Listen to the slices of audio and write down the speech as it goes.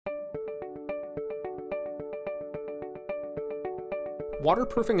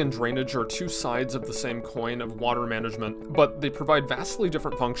Waterproofing and drainage are two sides of the same coin of water management, but they provide vastly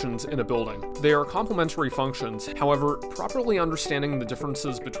different functions in a building. They are complementary functions, however, properly understanding the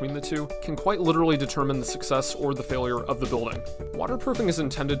differences between the two can quite literally determine the success or the failure of the building. Waterproofing is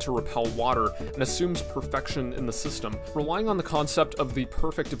intended to repel water and assumes perfection in the system, relying on the concept of the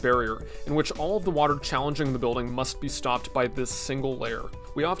perfect barrier, in which all of the water challenging the building must be stopped by this single layer.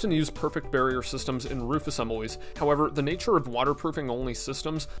 We often use perfect barrier systems in roof assemblies, however, the nature of waterproofing-only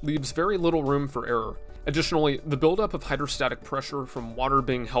systems leaves very little room for error. Additionally, the buildup of hydrostatic pressure from water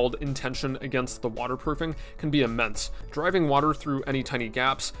being held in tension against the waterproofing can be immense, driving water through any tiny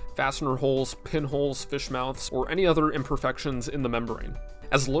gaps, fastener holes, pinholes, fish mouths, or any other imperfections in the membrane.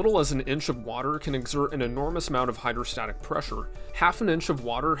 As little as an inch of water can exert an enormous amount of hydrostatic pressure. Half an inch of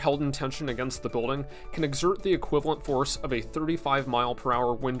water held in tension against the building can exert the equivalent force of a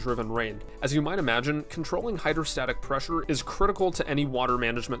 35-mile-per-hour wind-driven rain. As you might imagine, controlling hydrostatic pressure is critical to any water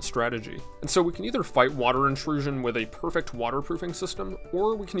management strategy. And so we can either fight water intrusion with a perfect waterproofing system,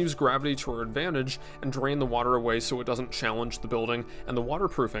 or we can use gravity to our advantage and drain the water away so it doesn't challenge the building and the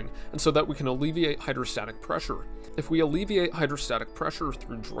waterproofing, and so that we can alleviate hydrostatic pressure. If we alleviate hydrostatic pressure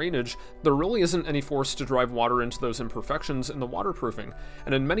through drainage, there really isn't any force to drive water into those imperfections in the waterproofing,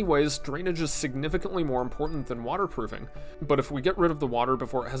 and in many ways, drainage is significantly more important than waterproofing. But if we get rid of the water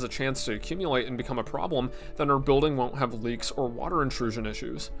before it has a chance to accumulate and become a problem, then our building won't have leaks or water intrusion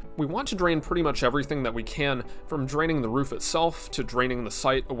issues. We want to drain pretty much everything that we can, from draining the roof itself, to draining the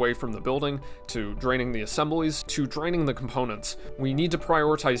site away from the building, to draining the assemblies, to draining the components. We need to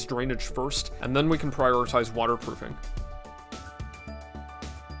prioritize drainage first, and then we can prioritize waterproofing.